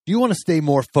Do you want to stay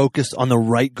more focused on the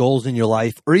right goals in your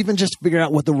life, or even just figure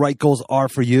out what the right goals are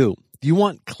for you? Do you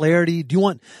want clarity? Do you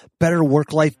want better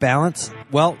work-life balance?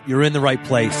 Well, you're in the right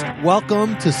place.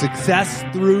 Welcome to Success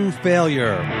Through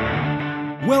Failure.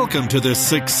 Welcome to the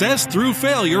Success Through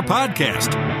Failure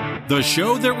podcast, the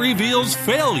show that reveals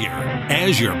failure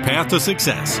as your path to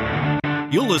success.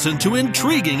 You'll listen to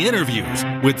intriguing interviews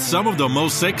with some of the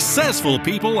most successful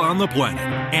people on the planet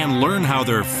and learn how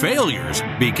their failures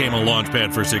became a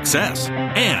launchpad for success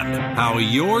and how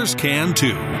yours can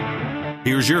too.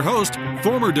 Here's your host,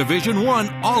 former Division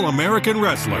I All-American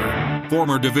wrestler,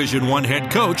 former Division I head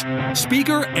coach,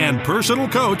 speaker, and personal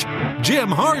coach, Jim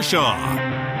Harshaw.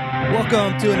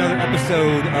 Welcome to another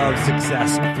episode of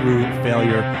Success Through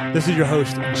Failure. This is your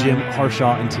host, Jim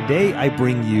Harshaw, and today I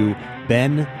bring you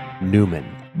Ben Newman.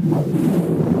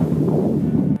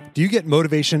 Do you get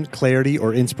motivation, clarity,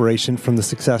 or inspiration from the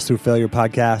Success Through Failure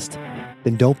podcast?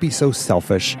 Then don't be so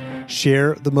selfish.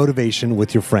 Share the motivation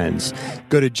with your friends.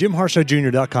 Go to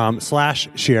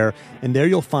jimharshawjr.com/share, and there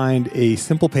you'll find a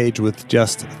simple page with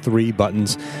just 3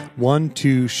 buttons. One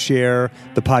to share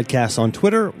the podcast on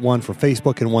Twitter, one for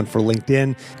Facebook, and one for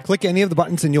LinkedIn. Click any of the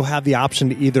buttons and you'll have the option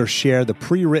to either share the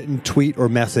pre-written tweet or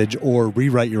message or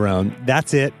rewrite your own.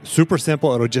 That's it. Super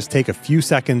simple. It'll just take a few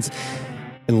seconds.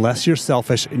 Unless you're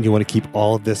selfish and you want to keep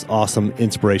all of this awesome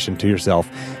inspiration to yourself,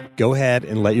 go ahead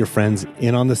and let your friends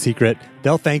in on the secret.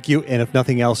 They'll thank you. And if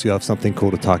nothing else, you'll have something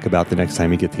cool to talk about the next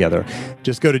time you get together.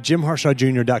 Just go to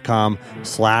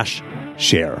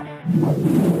jimharshawjr.com/share.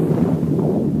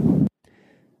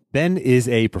 Ben is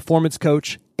a performance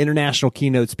coach, international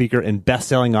keynote speaker, and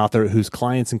best-selling author whose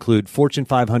clients include Fortune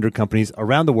 500 companies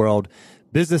around the world,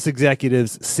 business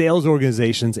executives, sales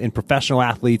organizations, and professional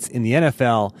athletes in the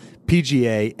NFL,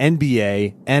 PGA,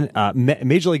 NBA, and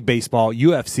Major League Baseball,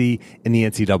 UFC, and the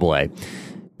NCAA.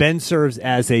 Ben serves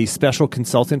as a special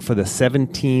consultant for the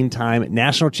 17-time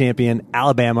national champion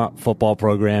Alabama football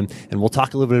program, and we'll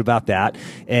talk a little bit about that.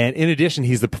 And in addition,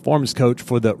 he's the performance coach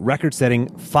for the record-setting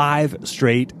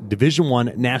 5-straight Division I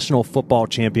national football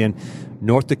champion,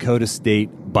 North Dakota State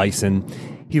Bison.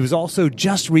 He was also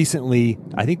just recently,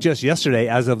 I think just yesterday,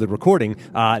 as of the recording,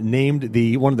 named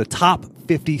one of the top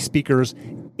 50 speakers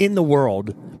in the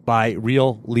world by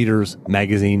Real Leaders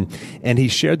magazine. And he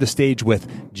shared the stage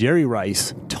with Jerry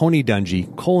Rice, Tony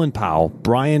Dungy, Colin Powell,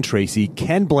 Brian Tracy,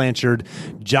 Ken Blanchard,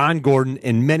 John Gordon,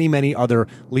 and many, many other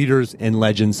leaders and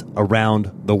legends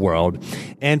around the world.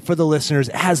 And for the listeners,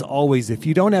 as always, if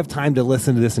you don't have time to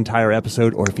listen to this entire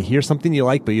episode, or if you hear something you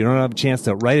like but you don't have a chance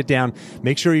to write it down,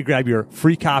 make sure you grab your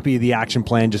free copy of the action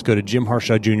plan. Just go to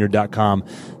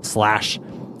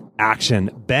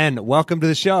jimharshawjr.com/action. Ben, welcome to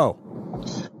the show.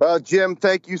 Jim,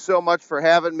 thank you so much for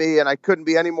having me, and I couldn't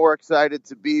be any more excited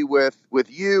to be with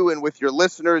you and with your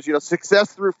listeners. You know,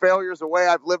 success through failure is the way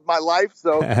I've lived my life,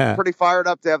 so pretty fired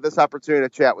up to have this opportunity to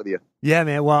chat with you. Yeah,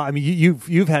 man. Well, I mean,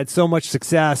 you've had so much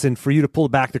success, and for you to pull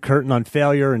back the curtain on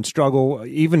failure and struggle,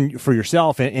 even for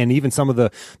yourself and even some of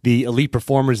the elite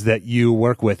performers that you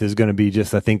work with, is going to be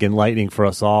just, I think, enlightening for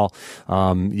us all.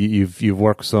 You've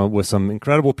worked with some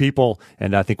incredible people,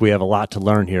 and I think we have a lot to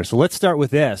learn here. So let's start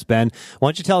with this, Ben. Why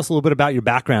don't you tell us a little bit about your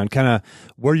background, kind of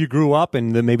where you grew up,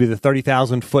 and maybe the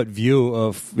 30,000-foot view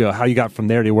of how you got from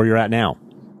there to where you're at now.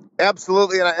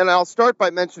 Absolutely. And I'll start by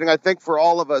mentioning, I think for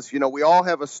all of us, we all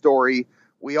have a story.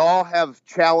 We all have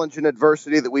challenge and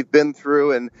adversity that we've been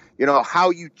through. And, how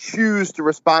you choose to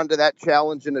respond to that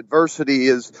challenge and adversity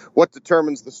is what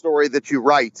determines the story that you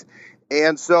write.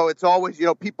 And so it's always,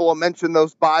 people will mention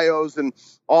those bios and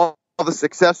all the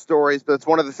success stories. But it's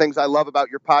one of the things I love about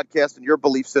your podcast and your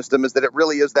belief system is that it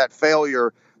really is that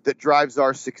failure that drives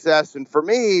our success. And for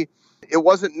me, it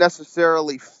wasn't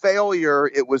necessarily failure.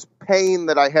 It was pain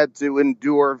that I had to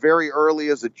endure very early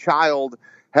as a child,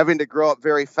 having to grow up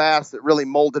very fast, that really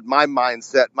molded my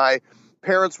mindset. My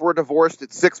parents were divorced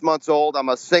at 6 months old. I'm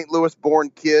a St. Louis born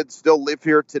kid, still live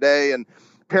here today. And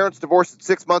parents divorced at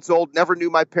 6 months old, never knew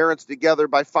my parents together.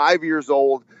 By 5 years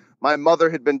old, my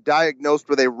mother had been diagnosed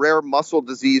with a rare muscle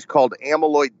disease called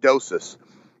amyloidosis.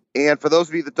 And for those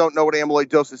of you that don't know what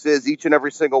amyloidosis is, each and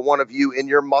every single one of you in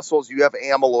your muscles, you have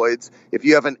amyloids. If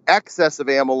you have an excess of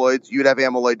amyloids, you'd have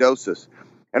amyloidosis.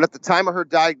 And at the time of her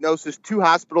diagnosis, 2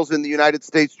 hospitals in the United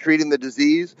States treating the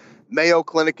disease, Mayo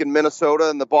Clinic in Minnesota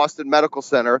and the Boston Medical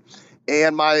Center.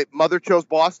 And my mother chose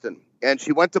Boston. And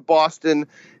she went to Boston,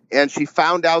 and she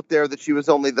found out there that she was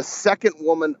only the second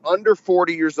woman under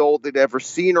 40 years old they'd ever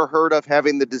seen or heard of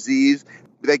having the disease.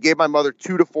 They gave my mother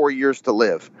 2 to 4 years to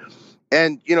live.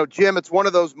 And, Jim, it's one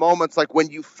of those moments like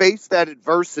when you face that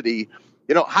adversity,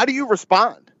 how do you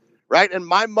respond? Right. And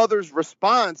my mother's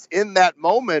response in that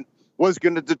moment was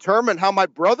going to determine how my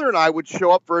brother and I would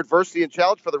show up for adversity and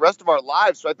challenge for the rest of our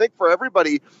lives. So I think for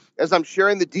everybody, as I'm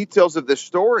sharing the details of this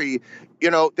story,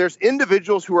 there's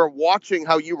individuals who are watching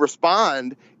how you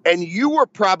respond, and you were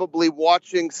probably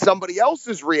watching somebody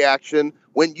else's reaction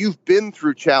when you've been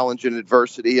through challenge and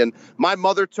adversity. And my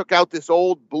mother took out this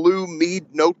old blue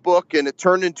Mead notebook, and it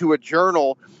turned into a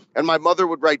journal. And my mother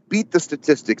would write, beat the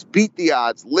statistics, beat the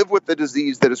odds, live with the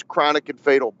disease that is chronic and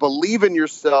fatal, believe in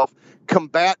yourself,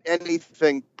 combat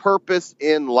anything, purpose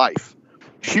in life.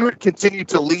 She would continue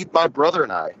to lead my brother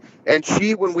and I. And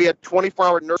she, when we had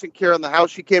 24-hour nursing care in the house,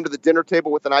 she came to the dinner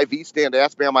table with an IV stand to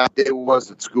ask me how my day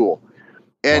was at school.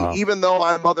 And Wow. Even though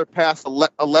my mother passed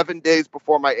 11 days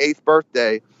before my 8th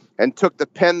birthday and took the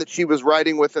pen that she was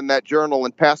writing with in that journal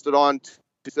and passed it on to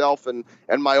herself and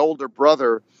my older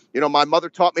brother, my mother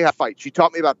taught me how to fight. She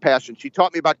taught me about passion. She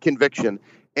taught me about conviction.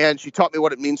 And she taught me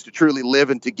what it means to truly live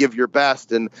and to give your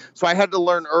best. And so I had to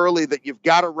learn early that you've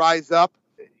got to rise up.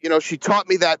 She taught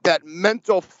me that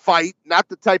mental fight, not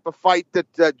the type of fight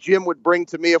that Jim would bring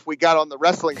to me if we got on the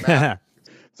wrestling mat.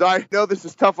 So I know this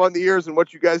is tough on the ears and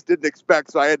what you guys didn't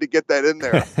expect, so I had to get that in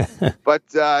there. But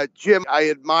Jim, I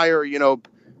admire,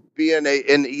 being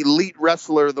an elite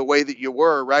wrestler the way that you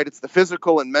were, right? It's the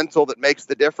physical and mental that makes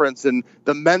the difference. And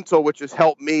the mental, which has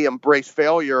helped me embrace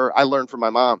failure, I learned from my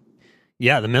mom.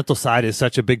 Yeah, the mental side is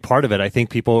such a big part of it. I think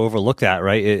people overlook that,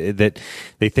 right? That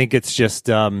they think it's just,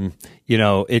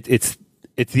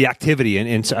 it's the activity,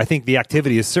 and so I think the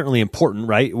activity is certainly important,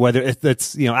 right? Whether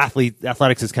it's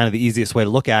athletics is kind of the easiest way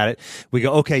to look at it. We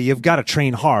go, okay, you've got to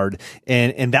train hard,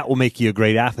 and that will make you a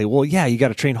great athlete. Well, yeah, you got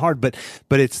to train hard, but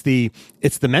it's the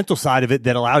mental side of it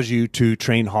that allows you to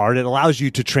train hard. It allows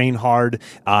you to train hard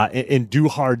and do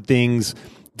hard things,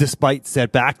 despite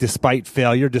setback, despite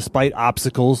failure, despite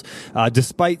obstacles,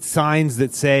 despite signs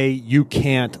that say you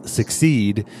can't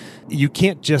succeed. You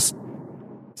can't just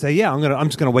say, yeah, I'm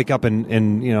just gonna wake up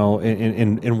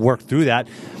and work through that.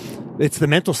 It's the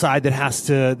mental side that has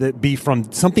to be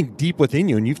from something deep within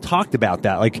you, and you've talked about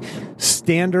that, like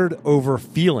standard over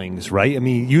feelings, right? I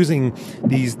mean, using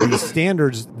these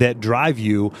standards that drive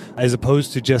you, as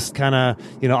opposed to just kind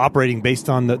of operating based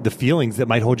on the feelings that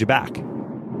might hold you back.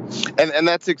 And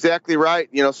that's exactly right.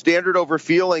 Standard over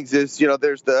feelings is,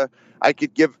 I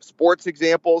could give sports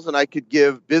examples and I could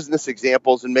give business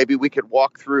examples, and maybe we could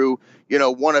walk through,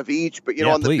 one of each. But,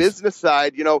 on the business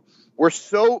side,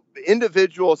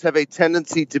 individuals have a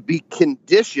tendency to be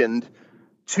conditioned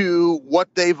to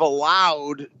what they've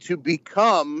allowed to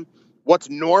become what's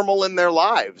normal in their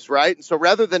lives, right? And so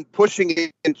rather than pushing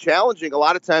it and challenging, a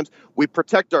lot of times we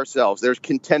protect ourselves. There's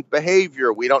content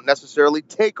behavior. We don't necessarily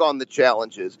take on the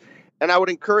challenges. And I would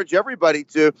encourage everybody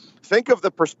to think of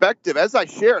the perspective. As I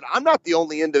shared, I'm not the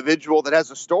only individual that has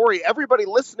a story. Everybody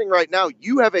listening right now,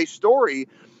 you have a story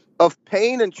of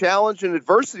pain and challenge and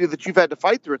adversity that you've had to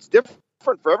fight through. It's different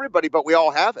for everybody, but we all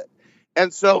have it.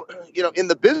 And so, in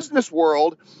the business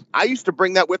world, I used to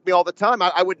bring that with me all the time.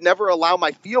 I would never allow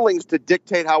my feelings to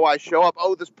dictate how I show up.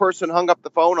 Oh, this person hung up the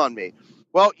phone on me.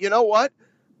 Well, you know what?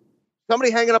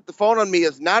 Somebody hanging up the phone on me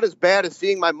is not as bad as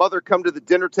seeing my mother come to the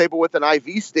dinner table with an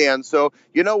IV stand. So,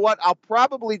 you know what? I'll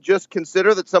probably just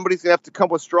consider that somebody's going to have to come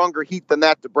with stronger heat than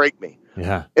that to break me.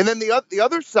 Yeah. And then the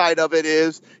other side of it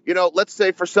is, let's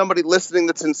say for somebody listening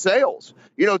that's in sales,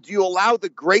 do you allow the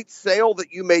great sale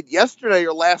that you made yesterday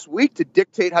or last week to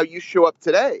dictate how you show up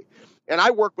today? And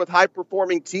I work with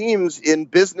high-performing teams in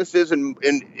businesses and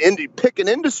pick an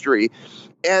industry.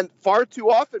 And far too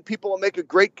often, people will make a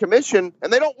great commission,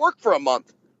 and they don't work for a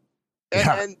month.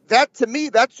 And that, to me,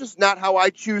 that's just not how I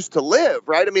choose to live,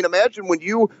 right? I mean, imagine when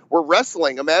you were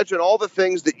wrestling. Imagine all the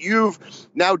things that you've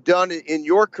now done in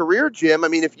your career, Jim. I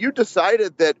mean, if you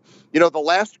decided that, the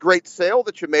last great sale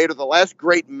that you made or the last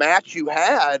great match you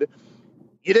had,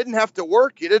 you didn't have to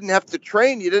work, you didn't have to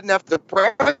train, you didn't have to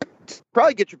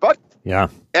probably get your butt. Yeah.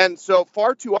 And so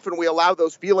far too often we allow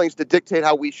those feelings to dictate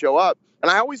how we show up. And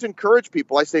I always encourage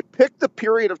people, I say, pick the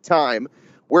period of time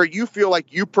where you feel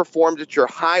like you performed at your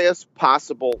highest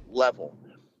possible level.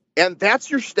 And that's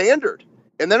your standard.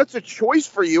 And then it's a choice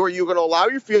for you. Are you going to allow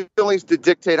your feelings to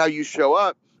dictate how you show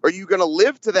up? Or are you going to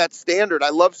live to that standard? I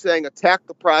love saying attack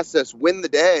the process, win the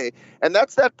day. And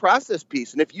that's that process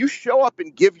piece. And if you show up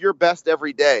and give your best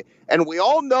every day, and we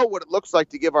all know what it looks like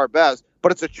to give our best,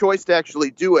 but it's a choice to actually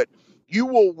do it, you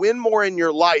will win more in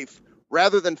your life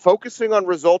rather than focusing on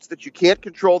results that you can't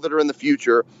control that are in the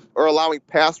future or allowing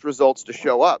past results to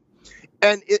show up.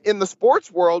 And in the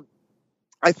sports world,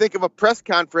 I think of a press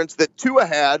conference that Tua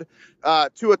had,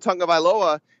 Tua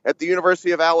Tagovailoa at the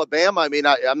University of Alabama. I mean,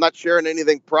 I'm not sharing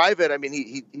anything private. I mean,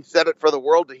 he said it for the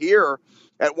world to hear.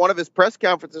 at one of his press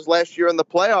conferences last year in the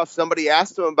playoffs, somebody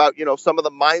asked him about, some of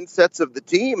the mindsets of the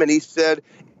team. And he said,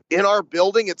 in our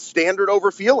building, it's standard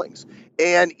over feelings.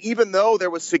 And even though there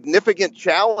was significant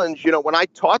challenge, when I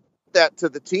taught that to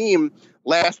the team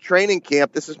last training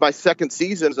camp, this is my second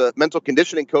season as a mental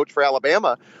conditioning coach for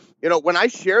Alabama. When I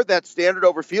shared that standard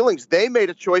over feelings, they made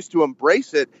a choice to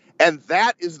embrace it. And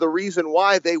that is the reason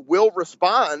why they will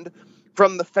respond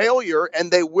from the failure,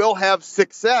 and they will have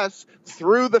success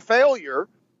through the failure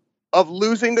of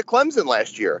losing to Clemson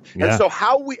last year. Yeah. And so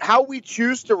how we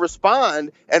choose to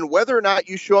respond and whether or not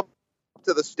you show up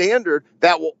to the standard,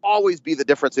 that will always be the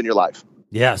difference in your life.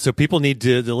 Yeah. So people need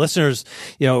to, the listeners,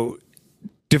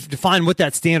 define what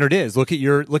that standard is. Look at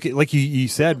like you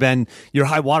said, Ben, your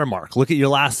high watermark. Look at your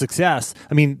last success.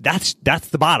 I mean, that's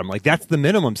the bottom. Like that's the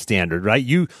minimum standard, right?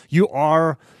 You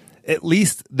are at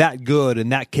least that good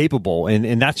and that capable,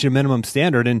 and that's your minimum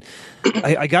standard. And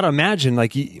I got to imagine,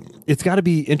 like, it's got to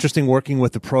be interesting working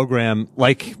with a program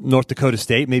like North Dakota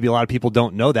State. Maybe a lot of people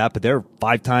don't know that, but they're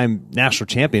 5-time national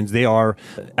champions. They are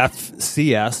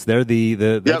FCS. They're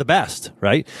the best,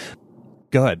 right?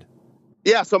 Go ahead.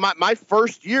 Yeah, so my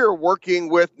first year working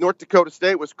with North Dakota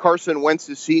State was Carson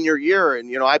Wentz's senior year,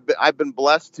 and I've been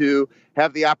blessed to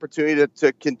have the opportunity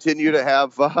to continue to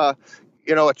have a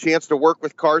chance to work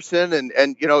with Carson, and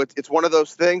it's one of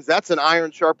those things. That's an iron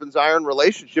sharpens iron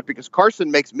relationship because Carson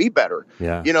makes me better.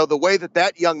 Yeah. The way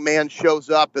that young man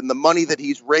shows up and the money that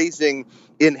he's raising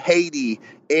in Haiti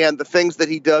and the things that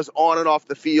he does on and off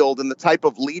the field and the type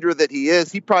of leader that he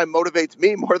is, he probably motivates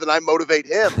me more than I motivate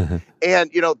him.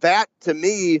 And, that to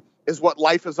me is what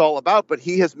life is all about. But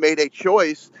he has made a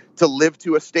choice to live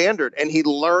to a standard, and he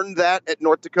learned that at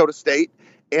North Dakota State.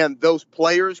 And those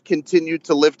players continue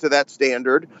to live to that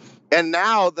standard. And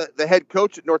now the head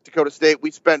coach at North Dakota State,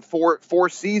 we spent four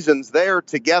seasons there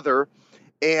together.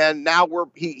 And now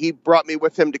he brought me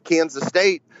with him to Kansas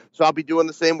State. So I'll be doing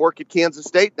the same work at Kansas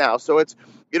State now. So it's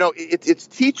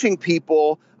teaching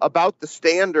people about the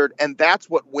standard, and that's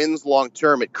what wins long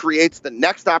term. It creates the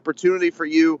next opportunity for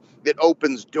you. It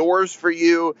opens doors for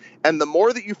you. And the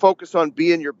more that you focus on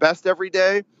being your best every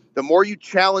day, the more you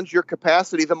challenge your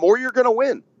capacity, the more you're going to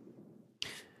win.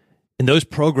 In those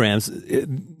programs,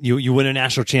 you win a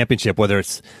national championship, whether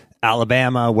it's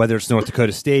Alabama, whether it's North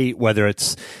Dakota State, whether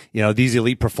it's these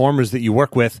elite performers that you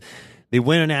work with, they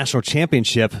win a national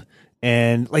championship.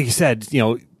 And like you said,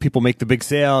 people make the big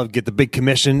sale, get the big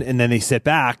commission, and then they sit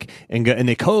back and go, and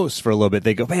they coast for a little bit.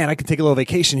 They go, man, I can take a little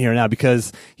vacation here now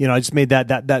because I just made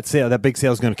that sale. That big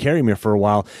sale is going to carry me for a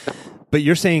while. But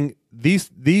you're saying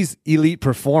these elite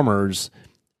performers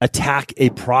attack a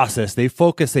process. They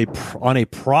focus on a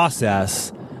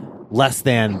process less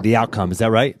than the outcome. Is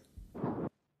that right?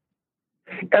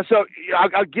 Yeah, so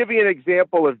I'll give you an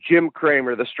example of Jim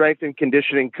Kramer, the strength and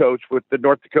conditioning coach with the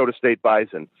North Dakota State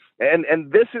Bison.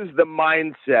 And this is the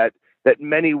mindset that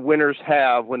many winners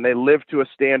have when they live to a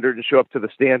standard and show up to the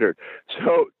standard.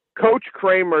 So Coach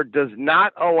Kramer does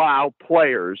not allow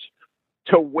players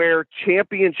to wear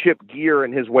championship gear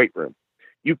in his weight room.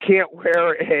 You can't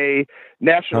wear a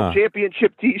national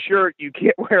championship T-shirt. You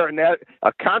can't wear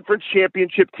a conference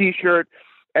championship T-shirt.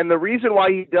 And the reason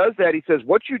why he does that, he says,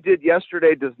 what you did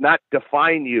yesterday does not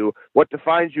define you. What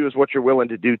defines you is what you're willing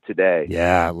to do today.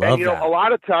 Yeah, I love that. A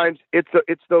lot of times it's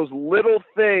those little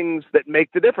things that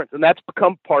make the difference, and that's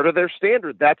become part of their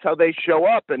standard. That's how they show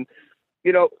up. And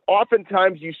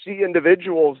oftentimes you see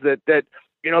individuals that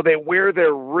they wear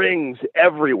their rings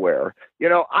everywhere.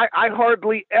 I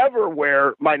hardly ever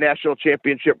wear my national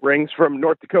championship rings from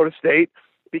North Dakota State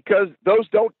because those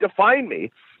don't define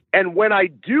me. And when I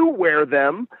do wear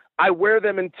them, I wear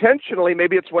them intentionally.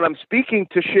 Maybe it's when I'm speaking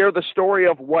to share the story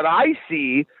of what I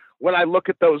see when I look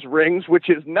at those rings, which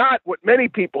is not what many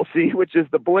people see, which is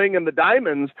the bling and the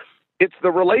diamonds. It's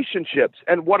the relationships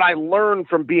and what I learned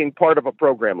from being part of a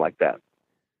program like that.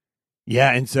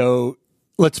 Yeah, and so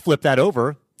let's flip that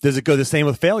over. Does it go the same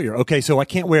with failure? Okay, so I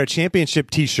can't wear a championship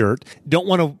T-shirt.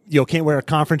 Can't wear a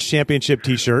conference championship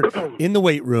T-shirt in the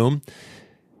weight room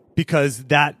because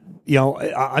that,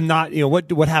 I'm not,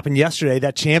 what happened yesterday,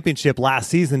 that championship last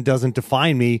season doesn't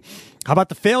define me. How about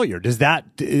the failure? Is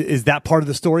that part of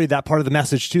the story, that part of the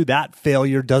message too? That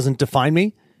failure doesn't define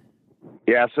me?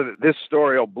 Yeah, so this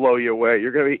story will blow you away.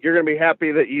 You're gonna be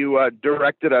happy that you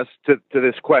directed us to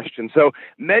this question. So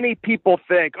many people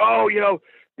think,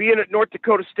 being at North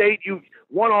Dakota State, you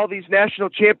won all these national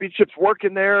championships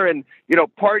working there and,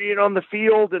 partying on the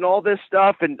field and all this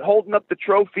stuff and holding up the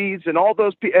trophies and all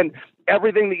those and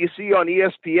everything that you see on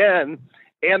ESPN.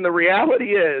 And the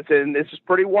reality is, and this is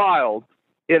pretty wild,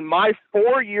 in my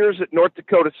 4 years at North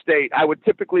Dakota State, I would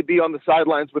typically be on the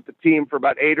sidelines with the team for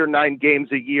about 8 or 9 games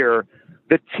a year.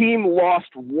 The team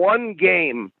lost one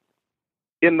game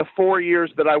in the 4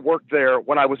 years that I worked there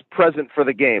when I was present for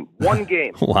the game. One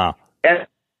game. Wow. And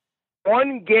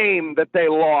one game that they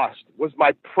lost was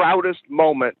my proudest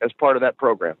moment as part of that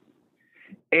program.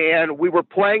 And we were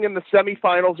playing in the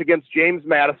semifinals against James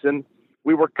Madison.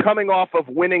 We were coming off of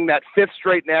winning that 5th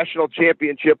straight national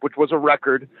championship, which was a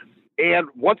record. And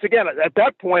once again, at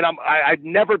that point, I'd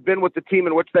never been with the team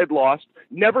in which they'd lost,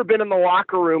 never been in the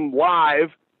locker room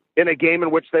live in a game in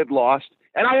which they'd lost,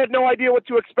 and I had no idea what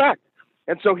to expect.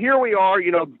 And so here we are,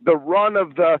 the run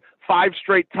of the 5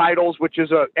 straight titles, which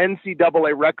is a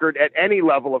NCAA record at any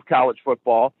level of college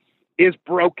football, is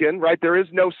broken, right? There is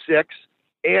no 6.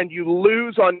 And you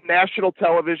lose on national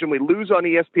television. We lose on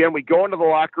ESPN. We go into the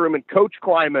locker room, and Coach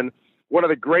Kleiman, one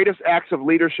of the greatest acts of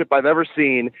leadership I've ever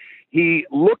seen, he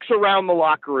looks around the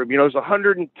locker room. There's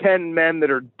 110 men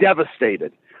that are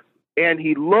devastated. And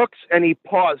he looks and he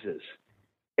pauses.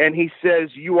 And he says,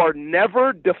 "You are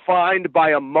never defined by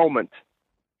a moment.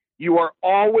 You are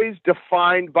always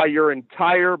defined by your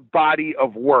entire body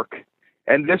of work.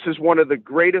 And this is one of the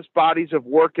greatest bodies of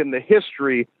work in the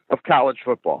history of college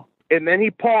football." And then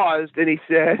he paused and he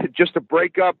said, just to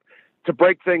break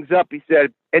things up, he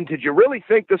said, "And did you really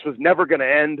think this was never going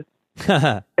to end?"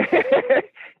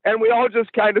 And we all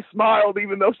just kind of smiled,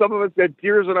 even though some of us had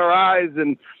tears in our eyes.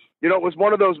 And, it was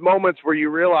one of those moments where you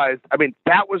realized,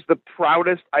 that was the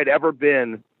proudest I'd ever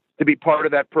been to be part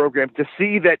of that program, to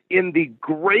see that in the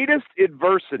greatest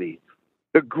adversity,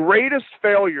 the greatest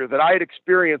failure that I had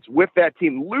experienced with that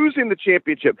team, losing the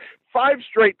championship, 5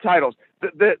 straight titles,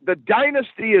 the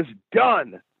dynasty is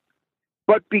done.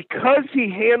 But because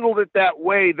he handled it that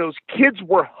way, those kids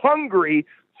were hungry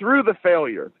through the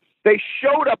failure. They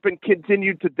showed up and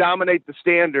continued to dominate the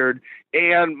standard.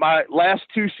 And my last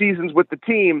 2 seasons with the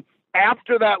team,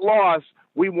 after that loss,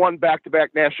 we won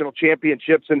back-to-back national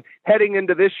championships. And heading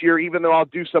into this year, even though I'll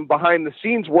do some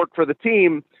behind-the-scenes work for the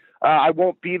team, I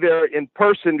won't be there in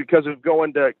person because of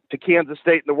going to Kansas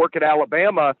State and the work at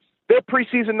Alabama. They're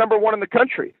preseason number 1 in the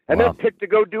country, and Wow. they're picked to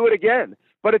go do it again.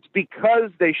 But it's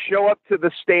because they show up to the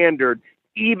standard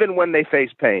even when they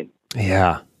face pain.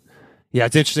 Yeah. Yeah,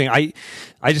 it's interesting. I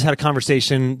just had a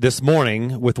conversation this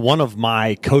morning with one of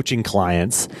my coaching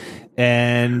clients,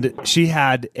 and she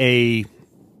had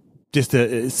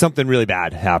something really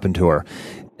bad happen to her.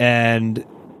 And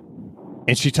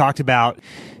she talked about,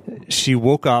 she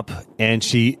woke up and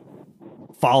she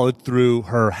followed through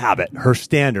her habit, her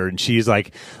standard. And she's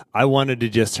like, "I wanted to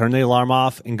just turn the alarm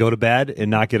off and go to bed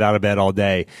and not get out of bed all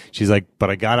day." She's like, "But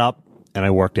I got up and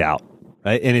I worked out."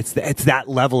 Right? And it's that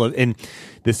level of, and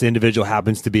this individual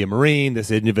happens to be a Marine. This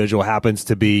individual happens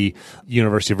to be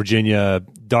University of Virginia,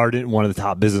 Darden, one of the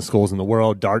top business schools in the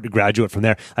world, Darden graduate from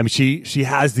there. she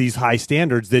has these high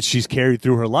standards that she's carried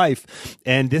through her life.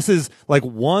 And this is like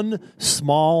one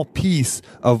small piece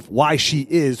of why she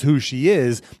is who she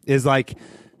is like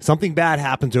something bad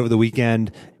happens over the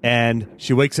weekend and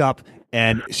she wakes up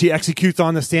and she executes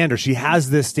on the standard. She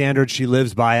has this standard. She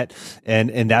lives by it.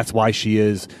 And that's why she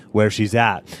is where she's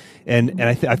at. And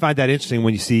I find that interesting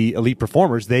when you see elite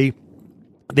performers, they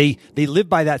live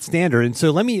by that standard. And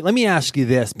so let me ask you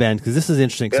this, Ben, because this is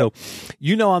interesting. Yep.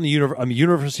 So, I'm a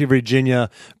University of Virginia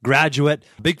graduate,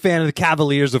 big fan of the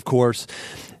Cavaliers, of course.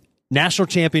 National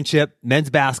championship men's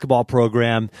basketball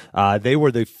program. They were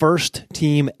the first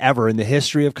team ever in the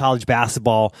history of college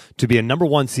basketball to be a number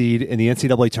 1 seed in the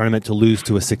NCAA tournament to lose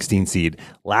to a 16 seed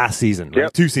last season, right?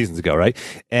 Yep. 2 seasons ago, right?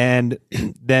 And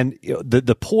then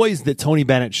the poise that Tony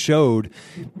Bennett showed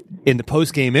in the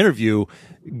post-game interview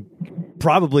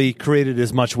probably created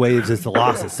as much waves as the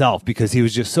loss itself, because he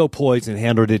was just so poised and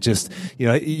handled it. Just,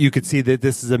 you could see that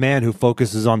this is a man who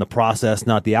focuses on the process,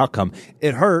 not the outcome.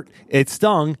 It hurt. It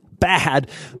stung bad,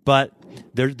 but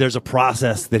there's a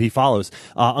process that he follows.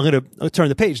 I'm going to turn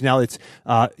the page now. It's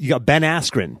you got Ben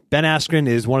Askren. Ben Askren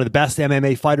is one of the best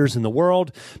MMA fighters in the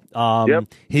world. Yep.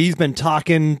 He's been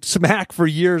talking smack for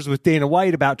years with Dana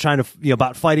White about trying to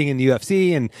about fighting in the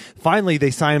UFC, and finally they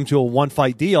sign him to a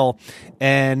 1-fight deal,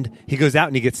 and he goes out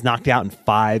and he gets knocked out in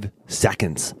 5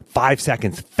 seconds. 5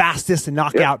 seconds, fastest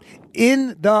knockout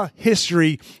in the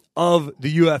history of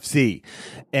the UFC,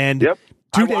 and. Yep.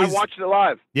 2 days. I watched it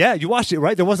live. Yeah, you watched it,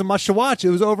 right? There wasn't much to watch. It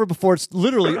was over before it's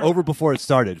literally over before it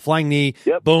started. Flying knee,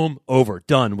 Yep. Boom, over,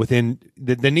 done. Within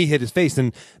the knee hit his face,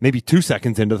 and maybe 2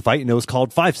 seconds into the fight, and it was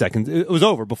called 5 seconds. It was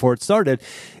over before it started.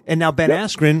 And now Ben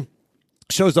Askren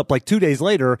shows up like 2 days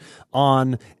later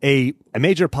on a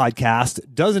major podcast,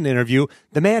 does an interview.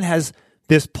 The man has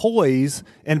this poise.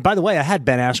 And by the way, I had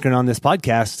Ben Askren on this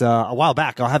podcast a while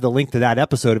back. I'll have the link to that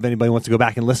episode if anybody wants to go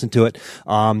back and listen to it.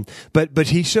 But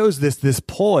he shows this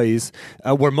poise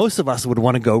where most of us would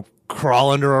want to go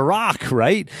crawl under a rock,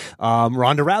 right?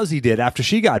 Ronda Rousey did after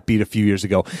she got beat a few years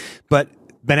ago. But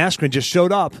Ben Askren just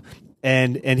showed up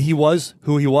and he was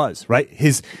who he was, right?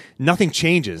 Nothing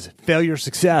changes. Failure,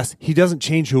 success, he doesn't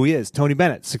change who he is. Tony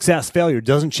Bennett, success, failure,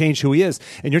 doesn't change who he is.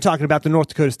 And you're talking about the North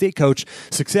Dakota State coach,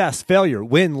 success, failure,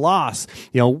 win, loss,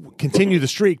 continue the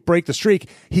streak, break the streak.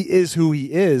 He is who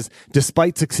he is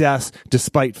despite success,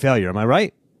 despite failure. Am I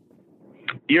right?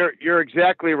 You're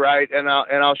exactly right, and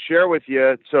I'll share with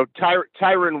you. So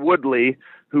Tyron Woodley,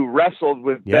 who wrestled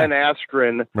with Ben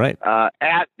Askren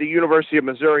at the University of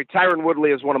Missouri. Tyron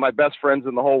Woodley is one of my best friends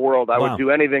in the whole world. I would do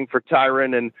anything for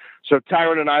Tyron, and so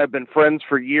Tyron and I have been friends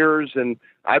for years, and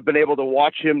I've been able to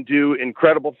watch him do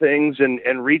incredible things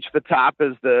and reach the top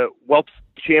as the welter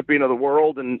champion of the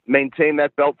world and maintain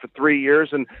that belt for 3 years.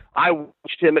 And I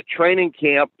watched him at training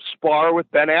camp spar with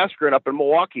Ben Askren up in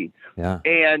Milwaukee. Yeah.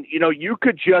 And, you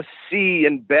could just see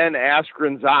in Ben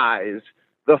Askren's eyes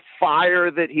the fire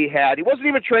that he had. He wasn't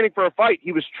even training for a fight.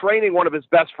 He was training one of his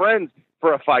best friends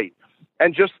for a fight.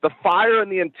 And just the fire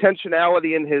and the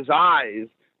intentionality in his eyes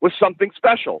was something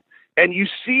special. And you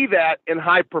see that in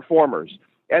high performers.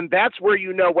 And that's where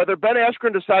whether Ben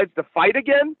Askren decides to fight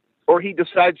again, or he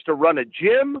decides to run a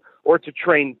gym, or to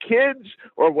train kids,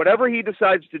 or whatever he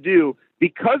decides to do,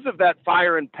 because of that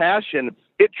fire and passion,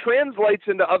 it translates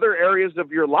into other areas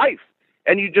of your life.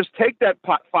 And you just take that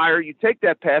fire, you take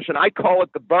that passion. I call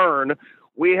it the burn.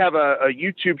 We have a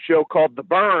YouTube show called The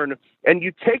Burn, and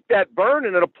you take that burn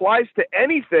and it applies to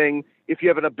anything if you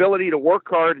have an ability to work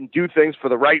hard and do things for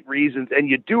the right reasons, and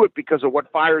you do it because of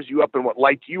what fires you up and what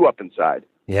lights you up inside.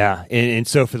 Yeah. And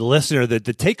so for the listener, the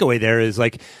takeaway there is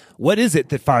like, what is it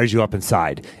that fires you up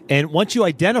inside? And once you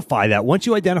identify that, once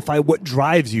you identify what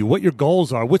drives you, what your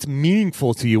goals are, what's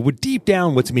meaningful to you, what deep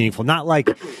down what's meaningful, not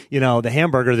like, the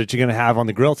hamburger that you're going to have on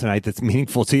the grill tonight that's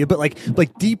meaningful to you, but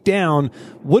like deep down,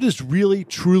 what is really,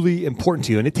 truly important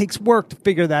to you? And it takes work to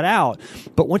figure that out.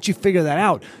 But once you figure that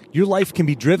out, your life can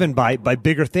be driven by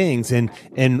bigger things.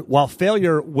 And while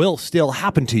failure will still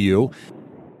happen to you,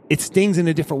 it stings in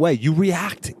a different way. You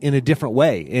react in a different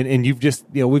way. And you've just,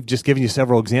 we've just given you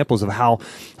several examples of how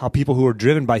people who are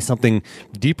driven by something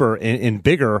deeper and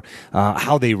bigger,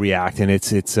 how they react. And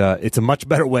it's a much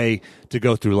better way to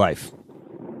go through life.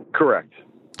 Correct.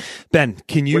 Ben,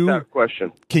 Without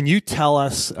question, can you tell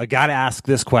us, I got to ask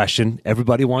this question.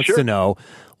 Everybody wants to know,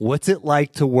 what's it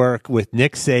like to work with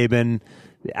Nick Saban,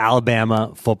 the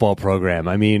Alabama football program?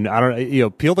 I mean, I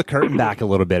don't, peel the curtain back a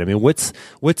little bit. I mean, what's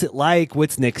it like?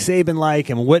 What's Nick Saban like?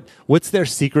 I mean, what's their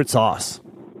secret sauce?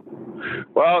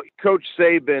 Well, Coach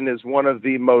Saban is one of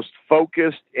the most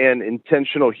focused and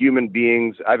intentional human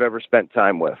beings I've ever spent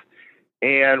time with.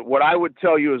 And what I would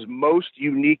tell you is most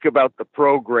unique about the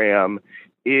program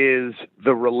is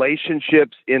the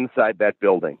relationships inside that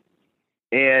building.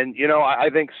 And, I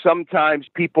think sometimes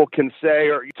people can say,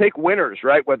 or you take winners,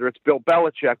 right? Whether it's Bill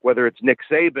Belichick, whether it's Nick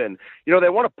Saban, they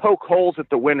want to poke holes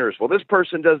at the winners. Well, this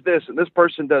person does this and this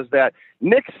person does that.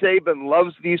 Nick Saban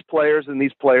loves these players and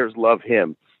these players love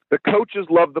him. The coaches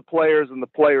love the players and the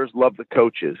players love the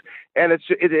coaches. And it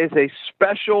is a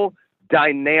special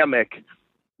dynamic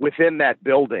within that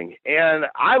building. And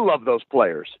I love those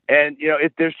players. And,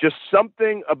 there's just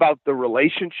something about the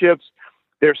relationships.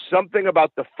 There's something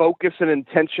about the focus and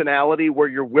intentionality where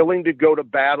you're willing to go to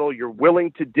battle. You're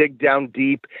willing to dig down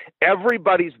deep.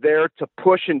 Everybody's there to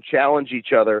push and challenge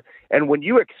each other. And when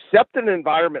you accept an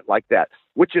environment like that,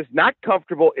 which is not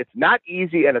comfortable, it's not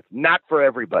easy, and it's not for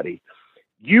everybody,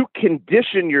 you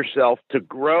condition yourself to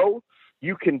grow.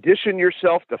 You condition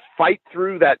yourself to fight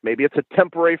through that. Maybe it's a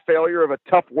temporary failure of a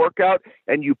tough workout,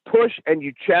 and you push and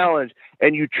you challenge,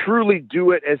 and you truly do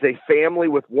it as a family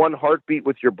with one heartbeat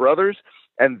with your brothers.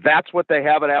 And that's what they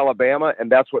have in Alabama,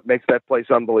 and that's what makes that place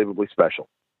unbelievably special.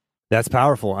 That's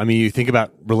powerful. I mean, you think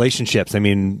about relationships. I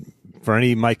mean, for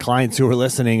any of my clients who are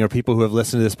listening or people who have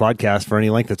listened to this podcast for any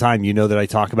length of time, that I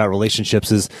talk about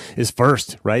relationships is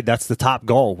first, right? That's the top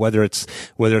goal, whether it's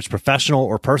professional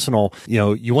or personal.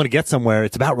 You want to get somewhere.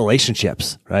 It's about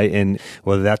relationships, right? And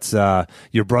whether that's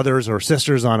your brothers or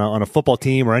sisters on a football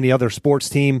team or any other sports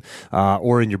team,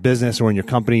 or in your business or in your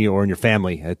company or in your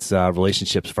family, it's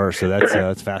relationships first. So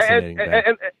that's fascinating.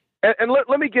 And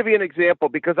let me give you an example,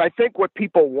 because I think what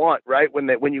people want, right,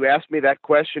 when you ask me that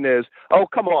question is, oh,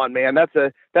 come on, man, that's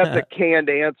a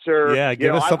canned answer. Yeah,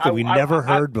 give us something we never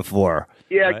heard before.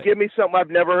 Yeah, right? Give me something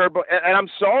I've never heard before. And I'm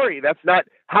sorry, that's not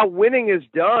how winning is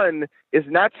done is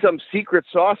not some secret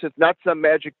sauce. It's not some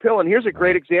magic pill. And here's a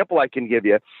great example I can give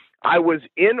you. I was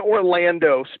in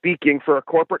Orlando speaking for a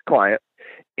corporate client,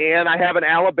 and I have an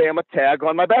Alabama tag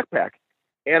on my backpack.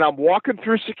 And I'm walking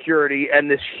through security,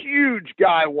 and this huge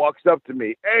guy walks up to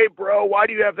me. Hey, bro, why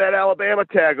do you have that Alabama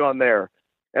tag on there?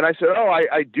 And I said,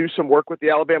 I do some work with the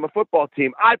Alabama football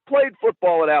team. I played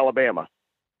football at Alabama.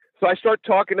 So I start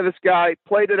talking to this guy,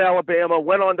 played at Alabama,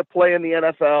 went on to play in the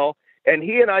NFL, and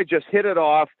he and I just hit it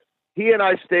off. He and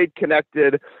I stayed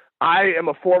connected. I am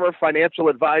a former financial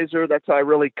advisor. That's how I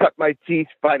really cut my teeth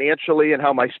financially and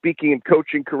how my speaking and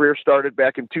coaching career started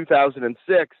back in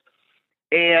 2006.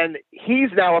 And he's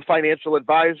now a financial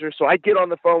advisor. So I get on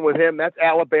the phone with him. That's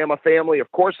Alabama family.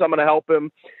 Of course, I'm going to help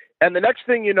him. And the next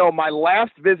thing you know, my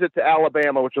last visit to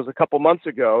Alabama, which was a couple months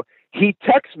ago, he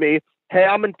texts me, hey,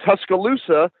 I'm in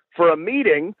Tuscaloosa for a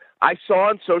meeting. I saw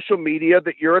on social media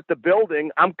that you're at the building.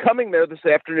 I'm coming there this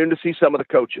afternoon to see some of the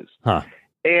coaches. Huh.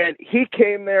 And he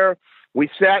came there. We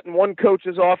sat in one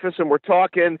coach's office and we're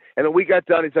talking. And then we got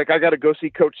done. He's like, I got to go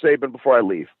see Coach Saban before I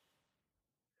leave.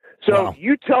 So Wow.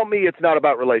 You tell me it's not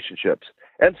about relationships.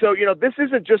 And so, this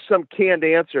isn't just some canned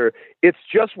answer. It's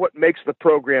just what makes the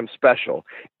program special.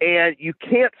 And you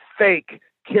can't fake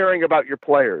caring about your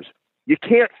players. You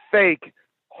can't fake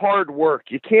hard work.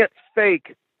 You can't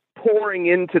fake pouring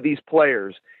into these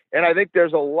players. And I think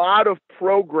there's a lot of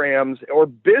programs or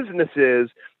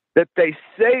businesses that they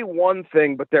say one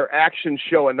thing, but their actions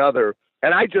show another.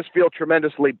 And I just feel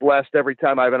tremendously blessed every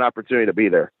time I have an opportunity to be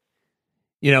there.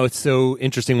 It's so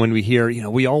interesting when we hear,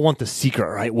 we all want the secret,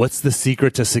 right? What's the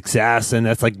secret to success? And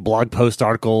that's like blog post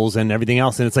articles and everything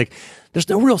else. And it's like, there's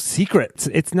no real secret.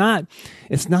 It's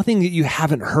nothing that you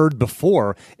haven't heard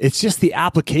before. It's just the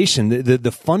application,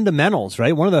 the fundamentals,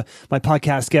 right? One of my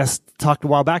podcast guests talked a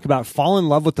while back about fall in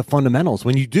love with the fundamentals.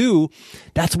 When you do,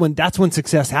 that's when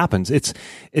success happens.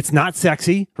 It's not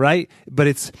sexy, right? But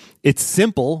it's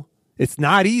simple. It's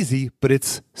not easy, but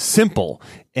it's simple,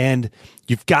 and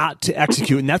you've got to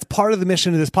execute. And that's part of the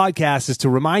mission of this podcast, is to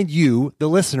remind you, the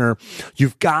listener,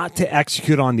 you've got to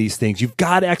execute on these things. You've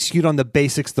got to execute on the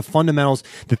basics, the fundamentals,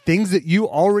 the things that you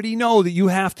already know that you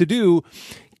have to do.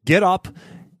 Get up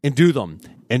and do them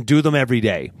every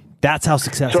day. That's how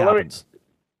success happens.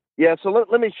 So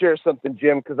let me share something,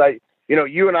 Jim, because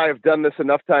you and I have done this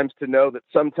enough times to know that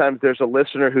sometimes there's a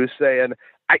listener who's saying,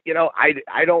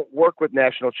 I don't work with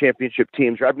national championship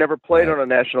teams, or I've never played on a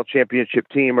national championship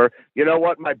team, or you know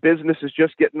what, my business is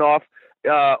just getting off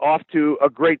to a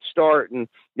great start, and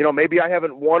maybe I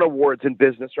haven't won awards in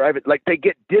business, or they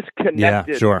get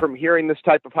disconnected from hearing this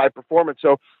type of high performance.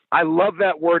 So I love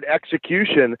that word,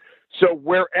 execution. So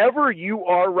wherever you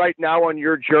are right now on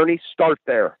your journey, start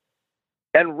there.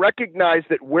 And recognize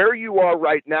that where you are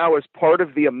right now is part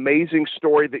of the amazing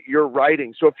story that you're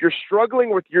writing. So if you're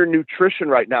struggling with your nutrition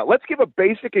right now, let's give a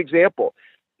basic example.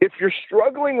 If you're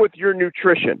struggling with your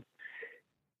nutrition,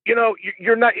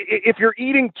 you're not, if you're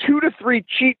eating 2 to 3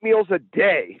 cheat meals a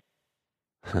day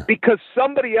because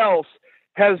somebody else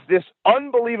has this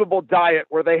unbelievable diet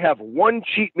where they have 1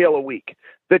 cheat meal a week,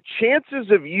 the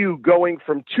chances of you going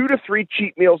from 2 to 3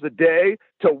 cheat meals a day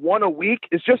to 1 a week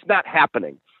is just not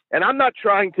happening. And I'm not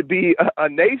trying to be a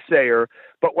naysayer,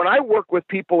 but when I work with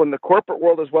people in the corporate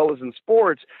world as well as in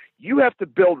sports, you have to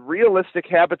build realistic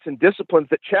habits and disciplines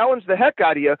that challenge the heck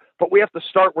out of you, but we have to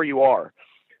start where you are.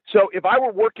 So if I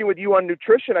were working with you on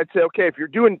nutrition, I'd say, okay, if you're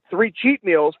doing 3 cheat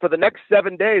meals for the next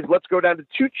 7 days, let's go down to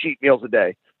 2 cheat meals a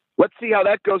day. Let's see how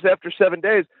that goes after 7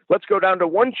 days. Let's go down to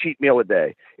 1 cheat meal a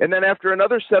day. And then after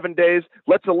another 7 days,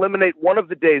 let's eliminate one of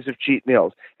the days of cheat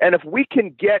meals. And if we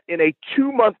can get in a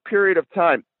 2-month period of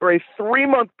time or a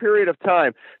 3-month period of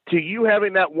time to you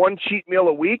having that 1 cheat meal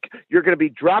a week, you're going to be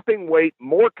dropping weight,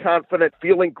 more confident,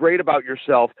 feeling great about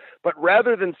yourself. But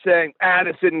rather than saying,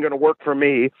 this isn't going to work for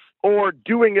me, or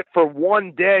doing it for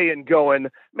 1 day and going,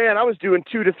 man, I was doing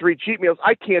 2 to 3 cheat meals,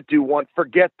 I can't do 1,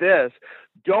 forget this.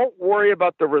 Don't worry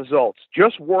about the results.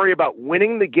 Just worry about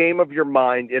winning the game of your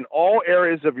mind in all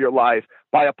areas of your life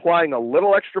by applying a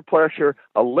little extra pressure,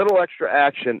 a little extra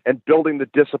action, and building the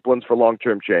disciplines for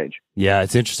long-term change. Yeah,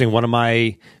 it's interesting. One of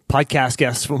my podcast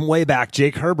guests from way back,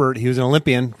 Jake Herbert, he was an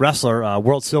Olympian wrestler,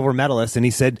 world silver medalist, and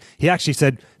he actually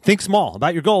said, think small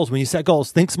about your goals. When you set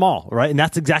goals, think small, right? And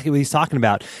that's exactly what he's talking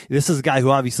about. This is a guy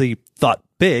who obviously thought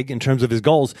big in terms of his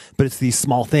goals, but it's these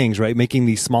small things, right? Making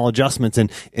these small adjustments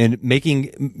and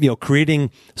making, creating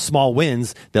small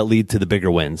wins that lead to the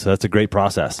bigger wins. So that's a great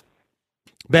process.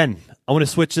 Ben, I want to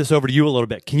switch this over to you a little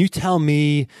bit. Can you tell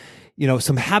me,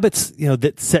 some habits,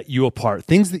 that set you apart,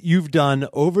 things that you've done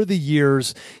over the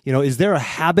years. Is there a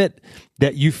habit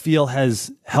that you feel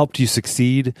has helped you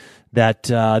succeed that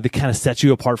kind of sets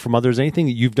you apart from others? Anything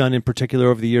that you've done in particular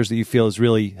over the years that you feel has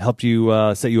really helped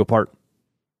you set you apart?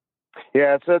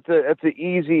 Yeah, that's an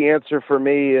easy answer for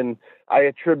me, and I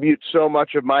attribute so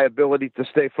much of my ability to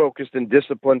stay focused and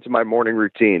disciplined to my morning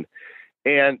routine.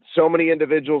 And so many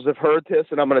individuals have heard this,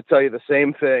 and I'm going to tell you the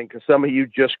same thing, because some of you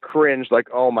just cringe like,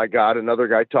 oh my God, another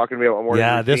guy talking to me about morning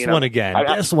routine. Yeah, this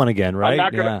one again, right?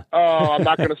 I'm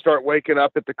not going to start waking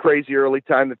up at the crazy early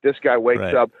time that this guy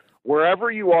wakes up. Wherever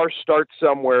you are, start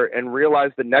somewhere and realize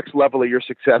the next level of your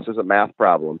success is a math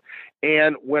problem.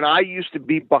 And when I used to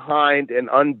be behind and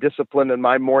undisciplined in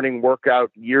my morning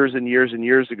workout years and years and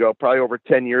years ago, probably over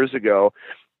 10 years ago,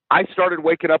 I started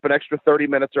waking up an extra 30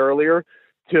 minutes earlier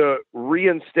to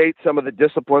reinstate some of the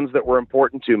disciplines that were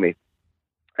important to me.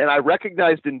 And I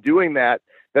recognized in doing that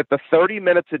the 30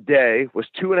 minutes a day was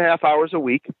 2.5 hours a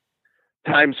week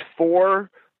times 4,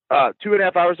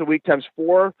 2.5 hours a week times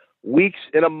 4 weeks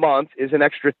in a month is an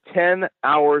extra 10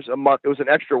 hours a month. It was an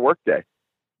extra work day.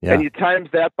 Yeah. And you times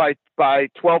that by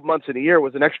 12 months in a year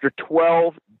was an extra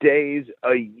 12 days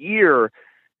a year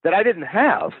that I didn't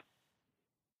have.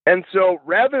 And so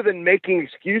rather than making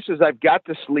excuses, I've got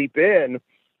to sleep in.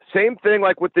 Same thing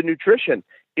like with the nutrition.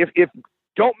 If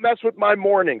don't mess with my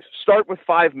mornings, start with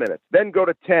 5 minutes, then go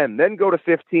to 10, then go to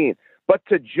 15. But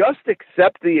to just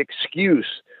accept the excuse,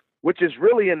 which is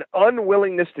really an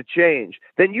unwillingness to change,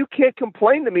 then you can't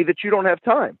complain to me that you don't have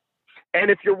time. And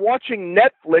if you're watching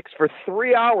Netflix for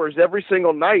 3 hours every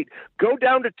single night, go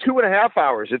down to 2.5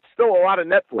 hours. It's still a lot of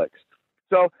Netflix.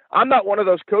 So I'm not one of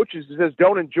those coaches who says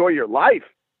don't enjoy your life,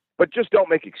 but just don't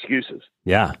make excuses.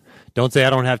 Yeah. Don't say I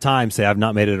don't have time. Say I've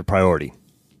not made it a priority.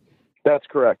 That's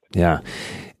correct. Yeah.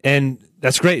 And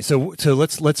that's great. So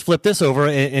let's flip this over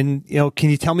and can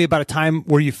you tell me about a time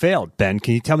where you failed, Ben?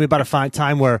 Can you tell me about a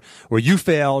time where you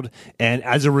failed and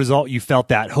as a result you felt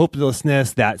that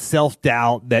hopelessness, that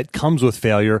self-doubt that comes with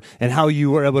failure, and how you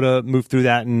were able to move through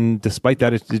that and despite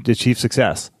that achieve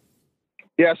success?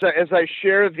 Yeah, so as I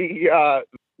share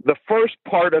the first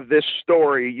part of this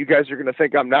story, you guys are going to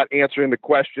think I'm not answering the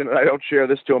question, and I don't share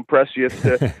this to impress you,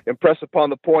 to impress upon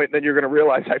the point, and then you're going to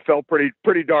realize I fell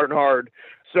pretty darn hard.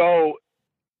 So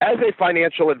as a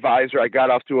financial advisor, I got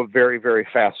off to a very, very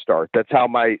fast start. That's how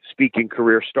my speaking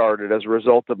career started, as a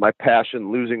result of my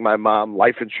passion, losing my mom,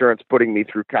 life insurance putting me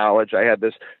through college. I had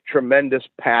this tremendous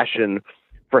passion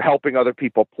for helping other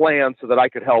people plan so that I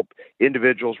could help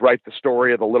individuals write the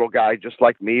story of the little guy just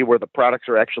like me, where the products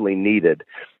are actually needed.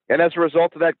 And as a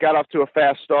result of that, got off to a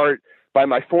fast start. By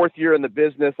my 4th year in the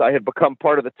business, I had become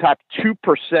part of the top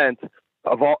 2%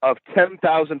 of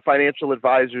 10,000 financial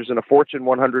advisors in a Fortune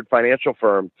 100 financial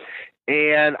firm.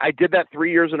 And I did that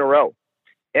 3 years in a row.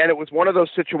 And it was one of those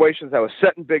situations. I was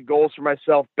setting big goals for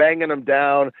myself, banging them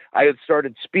down. I had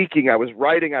started speaking, I was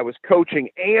writing, I was coaching,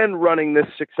 and running this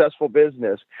successful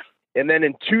business. And then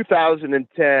in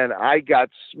 2010, I got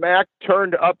smacked,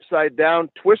 turned upside down,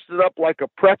 twisted up like a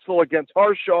pretzel against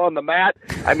Harshaw on the mat.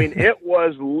 I mean, it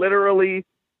was literally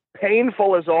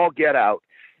painful as all get out.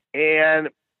 And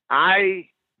I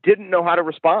didn't know how to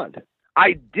respond.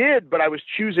 I did, but I was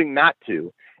choosing not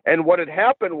to. And what had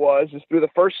happened is through the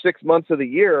first 6 months of the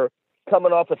year,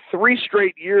 coming off of 3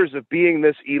 straight years of being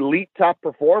this elite top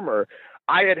performer,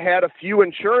 I had had a few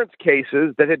insurance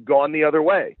cases that had gone the other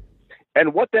way.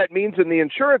 And what that means in the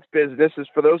insurance business is,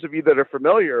 for those of you that are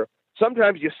familiar,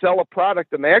 sometimes you sell a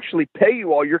product and they actually pay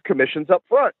you all your commissions up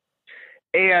front.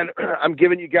 And I'm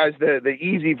giving you guys the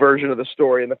easy version of the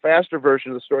story and the faster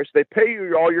version of the story. So they pay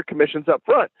you all your commissions up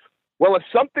front. Well, if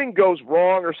something goes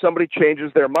wrong or somebody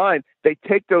changes their mind, they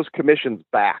take those commissions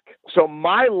back. So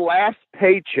my last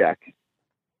paycheck,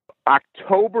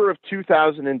 October of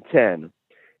 2010,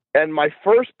 and my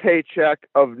first paycheck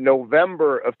of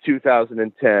November of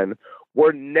 2010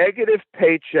 were negative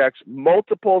paychecks,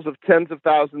 multiples of tens of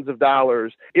thousands of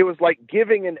dollars. It was like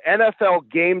giving an NFL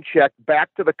game check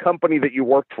back to the company that you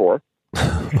worked for,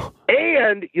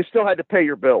 and you still had to pay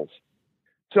your bills.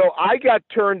 So I got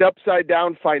turned upside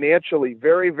down financially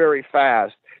very, very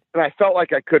fast, and I felt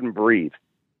like I couldn't breathe.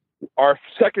 Our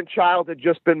second child had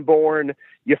just been born.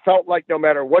 You felt like no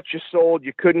matter what you sold,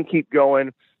 you couldn't keep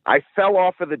going. I fell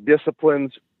off of the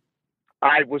disciplines.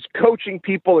 I was coaching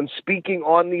people and speaking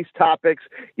on these topics,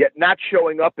 yet not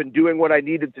showing up and doing what I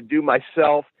needed to do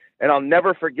myself. And I'll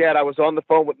never forget, I was on the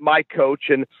phone with my coach,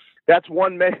 and That's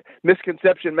one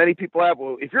misconception many people have.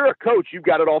 Well, if you're a coach, you've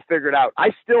got it all figured out. I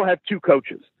still have two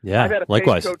coaches. Yeah, I've had a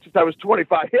likewise. coach since I was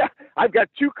 25. Yeah, I've got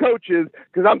two coaches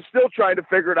because I'm still trying to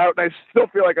figure it out, and I still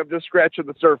feel like I'm just scratching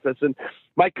the surface. And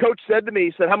my coach said to me,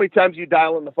 he said, "How many times are you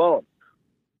dialing the phone?"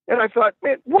 And I thought,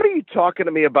 man, what are you talking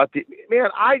to me about? Man,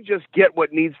 I just get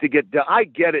what needs to get done. I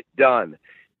get it done.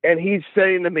 And he's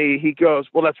saying to me, he goes,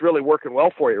 "Well, that's really working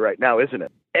well for you right now, isn't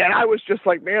it?" And I was just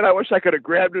like, man, I wish I could have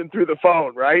grabbed him through the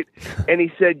phone, right? And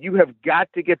he said, "You have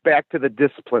got to get back to the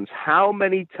disciplines. How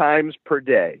many times per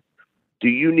day do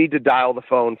you need to dial the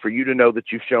phone for you to know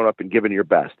that you've shown up and given your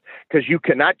best? Because you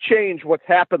cannot change what's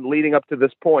happened leading up to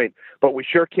this point, but we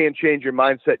sure can change your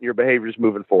mindset and your behaviors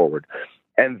moving forward."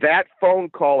 And that phone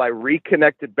call, I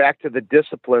reconnected back to the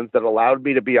disciplines that allowed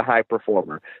me to be a high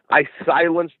performer. I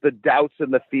silenced the doubts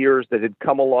and the fears that had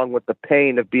come along with the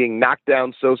pain of being knocked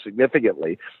down so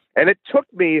significantly. And it took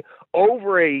me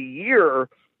over a year,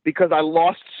 because I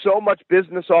lost so much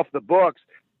business off the books,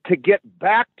 to get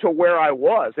back to where I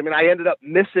was. I mean, I ended up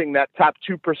missing that top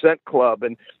 2% club.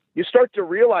 And you start to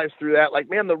realize through that, like,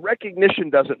 man, the recognition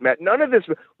doesn't matter. None of this.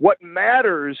 What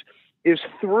matters is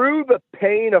through the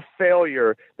pain of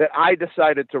failure that I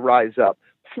decided to rise up.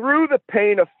 Through the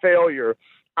pain of failure,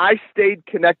 I stayed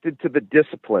connected to the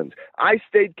disciplines. I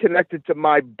stayed connected to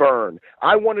my burn.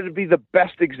 I wanted to be the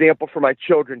best example for my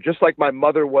children, just like my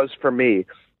mother was for me.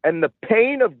 And the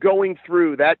pain of going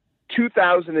through that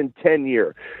 2010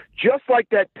 year, just like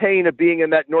that pain of being in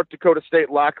that North Dakota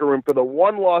State locker room for the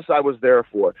one loss I was there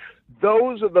for,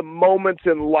 those are the moments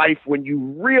in life when you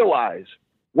realize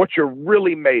what you're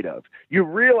really made of. You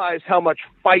realize how much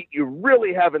fight you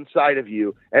really have inside of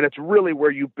you, and it's really where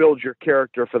you build your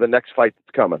character for the next fight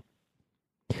that's coming.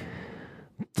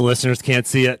 The listeners can't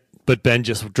see it, but Ben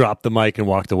just dropped the mic and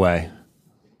walked away.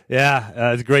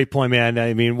 Yeah, it's a great point, man.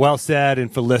 I mean, well said. And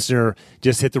for the listener,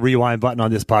 just hit the rewind button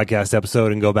on this podcast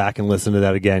episode and go back and listen to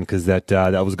that again, because that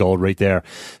was gold right there.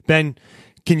 Ben,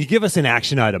 can you give us an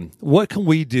action item? What can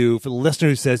we do for the listener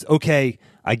who says, okay,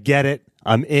 I get it,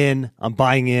 I'm in, I'm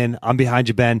buying in, I'm behind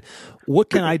you, Ben.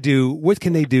 What can I do? What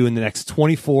can they do in the next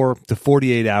 24 to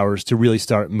 48 hours to really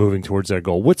start moving towards their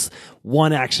goal? What's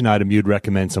one action item you'd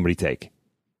recommend somebody take?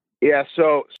 Yeah,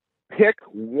 so pick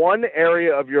one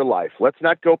area of your life. Let's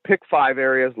not go pick 5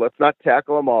 areas. Let's not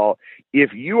tackle them all.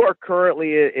 If you are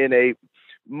currently in a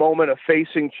moment of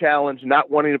facing challenge, not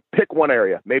wanting to pick one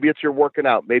area, maybe it's your working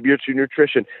out, maybe it's your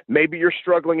nutrition, maybe you're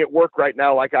struggling at work right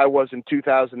now like I was in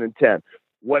 2010.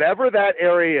 Whatever that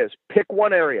area is, pick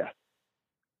one area.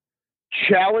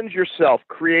 Challenge yourself.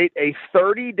 Create a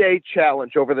 30-day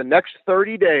challenge. Over the next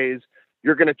 30 days,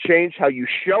 you're going to change how you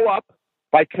show up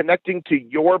by connecting to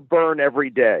your burn every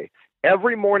day.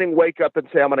 Every morning, wake up and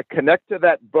say, I'm going to connect to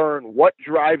that burn. What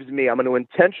drives me? I'm going to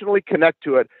intentionally connect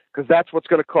to it, because that's what's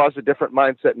going to cause a different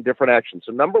mindset and different action.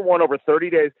 So number 1, over 30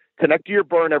 days, connect to your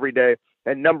burn every day.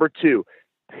 And number 2,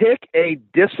 pick a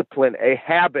discipline, a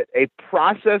habit, a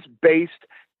process-based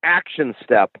action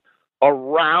step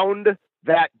around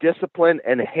that discipline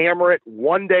and hammer it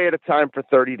one day at a time for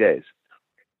 30 days.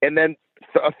 And then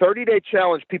a 30-day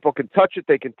challenge, people can touch it,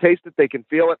 they can taste it, they can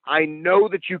feel it. I know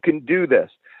that you can do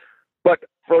this. But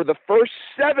for the first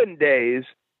 7 days,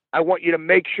 I want you to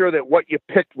make sure that what you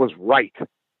picked was right.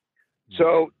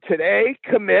 So today,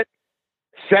 commit,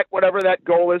 set whatever that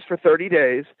goal is for 30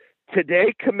 days.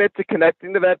 Today, commit to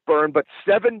connecting to that burn, but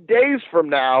 7 days from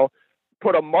now,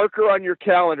 put a marker on your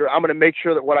calendar. I'm going to make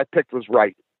sure that what I picked was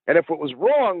right. And if it was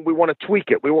wrong, we want to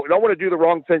tweak it. We don't want to do the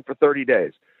wrong thing for 30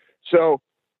 days. So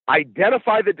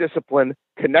identify the discipline,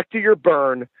 connect to your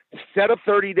burn, set a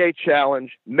 30-day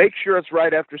challenge, make sure it's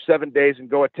right after 7 days, and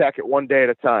go attack it one day at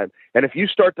a time. And if you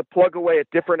start to plug away at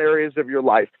different areas of your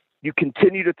life, you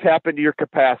continue to tap into your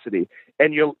capacity,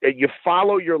 and you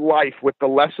follow your life with the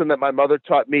lesson that my mother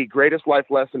taught me, greatest life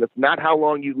lesson. It's not how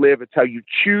long you live, it's how you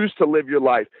choose to live your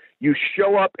life. You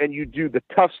show up and you do the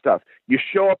tough stuff. You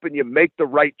show up and you make the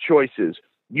right choices.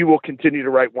 You will continue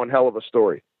to write one hell of a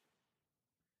story.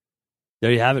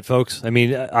 There you have it, folks. I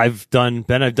mean, I've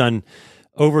done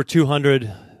over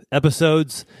 200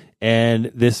 episodes, and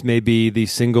this may be the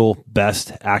single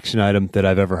best action item that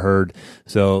I've ever heard.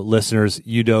 So listeners,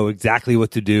 you know exactly what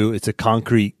to do. It's a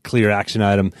concrete, clear action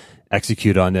item.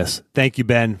 Execute on this. Thank you,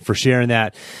 Ben, for sharing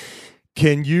that.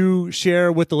 Can you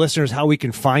share with the listeners how we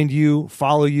can find you,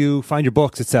 follow you, find your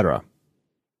books, etc.?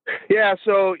 Yeah,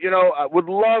 so, I would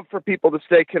love for people to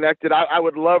stay connected. I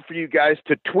would love for you guys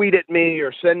to tweet at me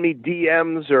or send me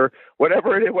DMs or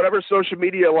whatever social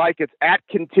media you like. It's at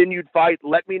Continued Fight.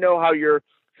 Let me know how your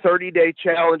 30-day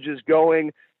challenge is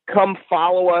going. Come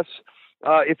follow us.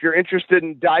 If you're interested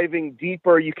in diving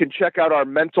deeper, you can check out our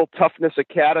Mental Toughness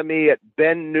Academy at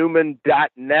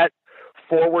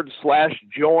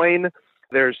bennewman.net/join.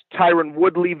 There's Tyron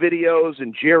Woodley videos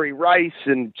and Jerry Rice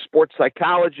and sports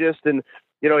psychologist. And,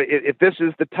 if this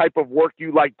is the type of work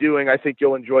you like doing, I think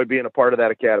you'll enjoy being a part of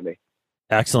that academy.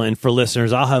 Excellent. And for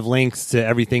listeners, I'll have links to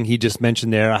everything he just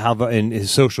mentioned there. I have in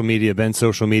his social media, Ben's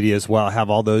social media as well. I have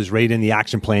all those right in the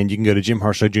action plan. You can go to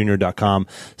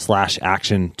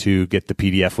jimharshawjr.com/action to get the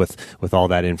PDF with all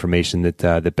that information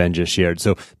that Ben just shared.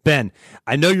 So Ben,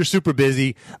 I know you're super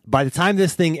busy. By the time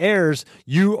this thing airs,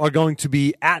 you are going to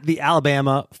be at the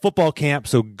Alabama football camp.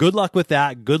 So good luck with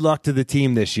that. Good luck to the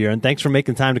team this year. And thanks for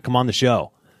making time to come on the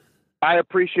show. I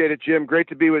appreciate it, Jim. Great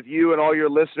to be with you and all your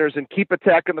listeners, and keep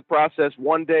attacking the process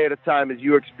one day at a time as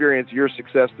you experience your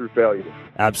success through failure.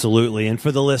 Absolutely. And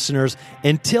for the listeners,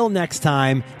 until next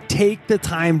time, take the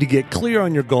time to get clear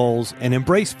on your goals and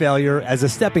embrace failure as a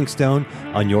stepping stone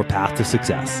on your path to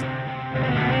success.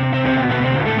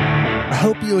 I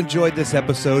hope you enjoyed this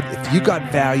episode. If you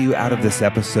got value out of this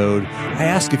episode, I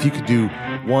ask if you could do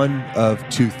one of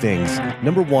two things.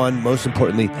 Number one, most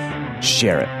importantly,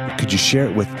 share it. Could you share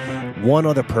it with one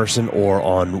other person or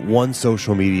on one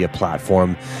social media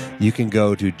platform? You can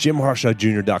go to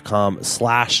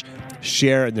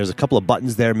jimharshawjr.com/share, and there's a couple of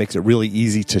buttons there. It makes it really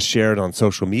easy to share it on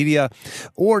social media.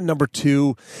 Or number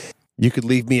two, you could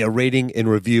leave me a rating and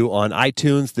review on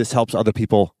iTunes. This helps other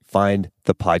people find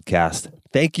the podcast.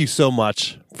 Thank you so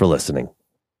much for listening.